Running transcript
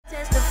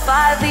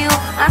fight for you.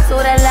 I so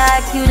that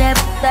like you, that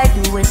I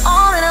do it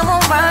all, and I'm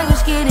gon' run you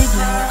scared of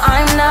you.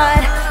 I'm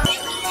not.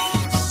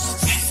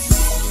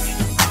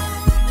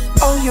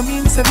 Oh, you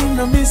mean say me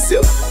no miss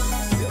you?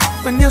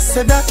 When you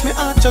say that, me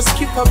heart just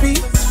skip a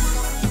beat.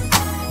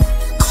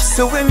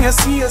 So when you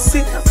see you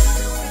sit,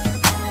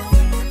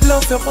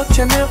 love you but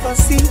you never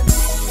see.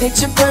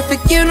 Picture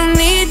perfect, you don't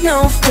need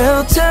no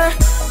filter.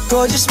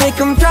 Gorgeous, make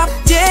them drop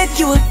dead,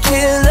 you a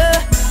killer.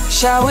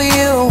 Shower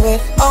you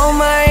with all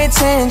my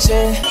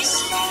attention.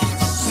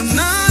 When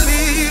I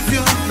leave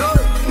you,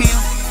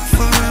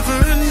 forever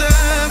and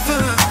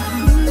ever.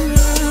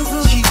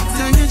 Cheat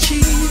and you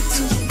cheat,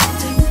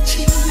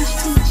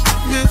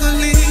 never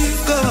leave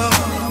go.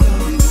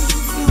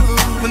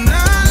 When I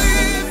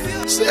leave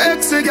you,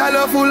 sexy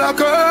girl full of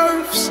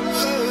curves.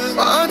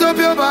 Hand up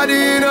your body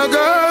in a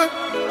girl.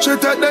 She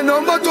take the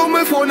number to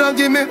my phone and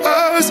give me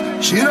hers.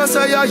 She don't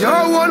say you're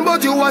your one,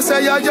 but you a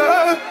say you're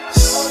yours.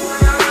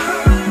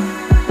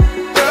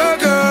 Yeah,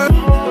 girl.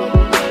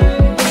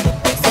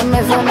 See me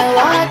from me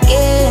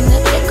walking, the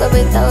flick of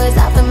it always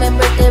after me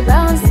pretty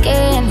brown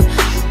skin.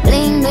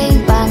 Bling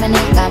bling, by me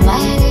neck on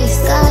my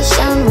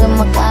discussion. When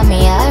me call me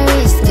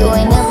Iris, you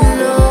ain't never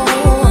know.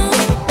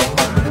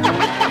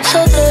 So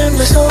tell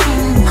me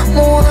something,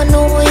 more I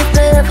know if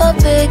they ever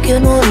beg, you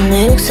know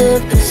me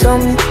accept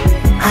some.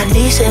 At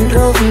least ain't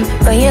love me,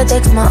 when you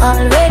text me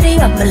already,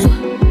 I'm a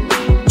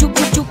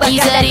he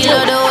said he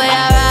love the way I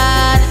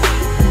ride.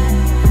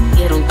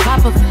 Get on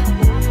top of it.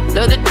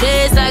 Love the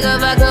taste like a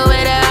vodka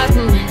with the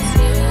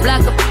alchemist.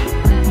 Black up,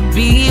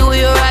 be who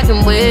you're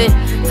rockin' with.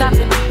 Top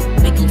it,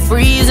 make him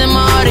freeze in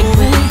my heart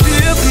again.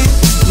 Baby,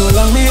 no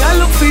long me I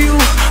look for you.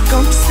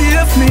 Come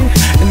save me,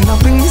 and I've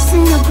been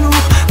missing your glue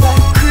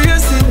like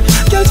crazy.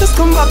 Girl, just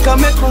come back and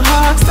make my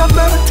heart stop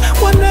it.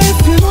 One night,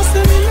 you know,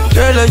 say me no.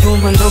 Girl, I you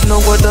my love,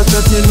 now what that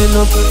tell me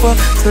no prefer.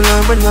 Tell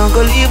her me not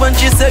go leave and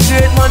she say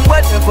great man,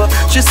 whatever.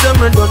 She say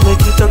me don't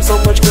make it up so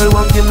much, girl,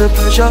 won't give me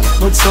pleasure,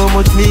 but so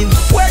much mean.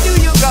 Where do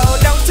you go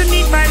down to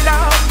need my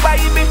love,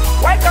 baby?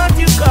 Why can't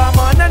you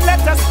come on and let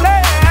us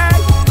play?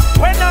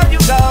 When are you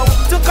going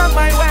to come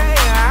my way?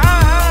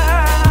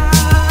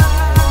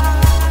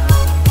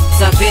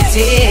 It's a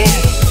pity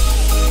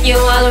you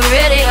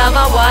already have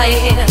a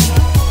wife,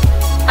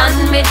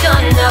 and me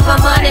done have a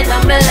man in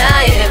my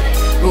life.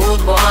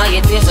 Rude boy,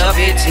 it is a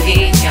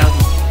pity.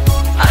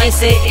 I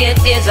say it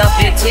is a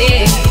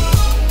pity.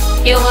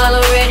 You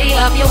already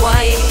have your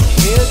wife.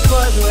 It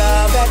was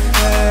love at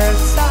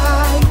first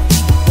sight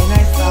when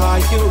I saw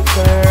you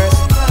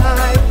first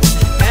time,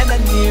 and I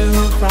knew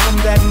from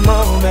that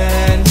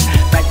moment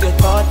that your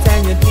thoughts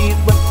and your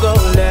deeds were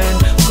golden.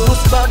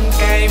 Goosebumps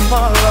came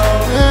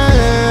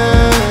around.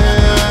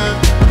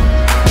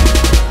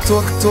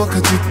 Talk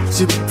a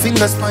chip,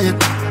 fingers by your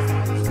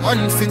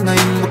one finger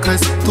in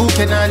because two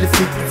can only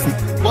fit.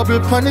 Bubble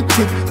pon the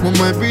tip,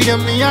 mama breathe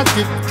and me a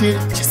kid.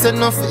 She said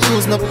no for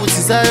use, no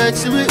pussies, alright,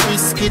 she will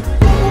risk it.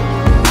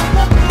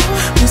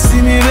 You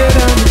see me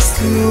better next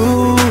to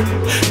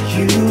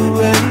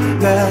you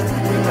and that.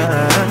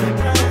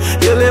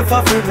 You left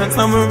a fragrance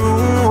on my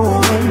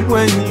room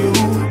when you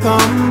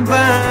come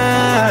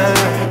back.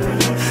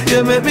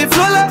 You make me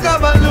flow like a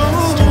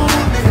balloon.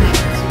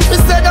 You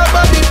said that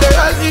body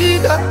there a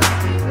leader.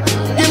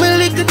 Give me a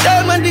little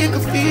time and little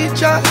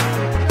feature.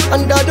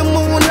 Under the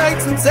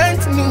moonlight and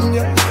sent me,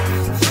 yeah.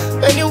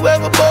 When you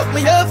ever bought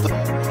me up,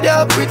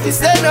 you're pretty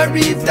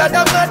senorita.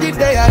 That body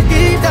there a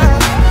leader.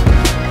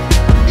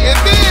 Yeah,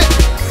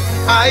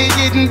 I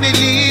didn't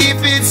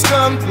believe it's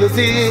come to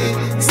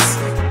this.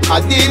 I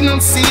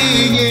didn't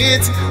see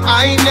it.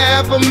 I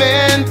never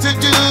meant to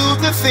do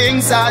the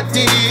things I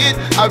did.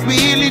 I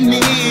really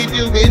need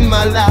you in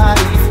my life.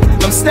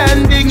 I'm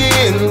standing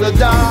in the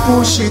dark.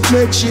 Push it,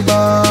 make she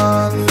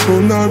ball.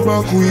 Come not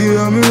back, we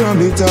hear me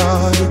ram it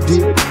hard.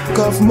 Dick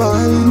of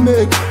mine,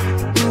 make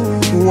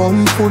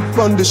one foot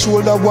on the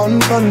shoulder,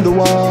 one on the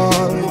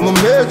wall. Me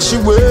make she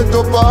wait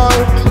up all.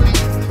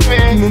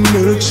 Me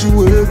make she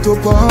wait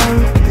up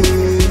all.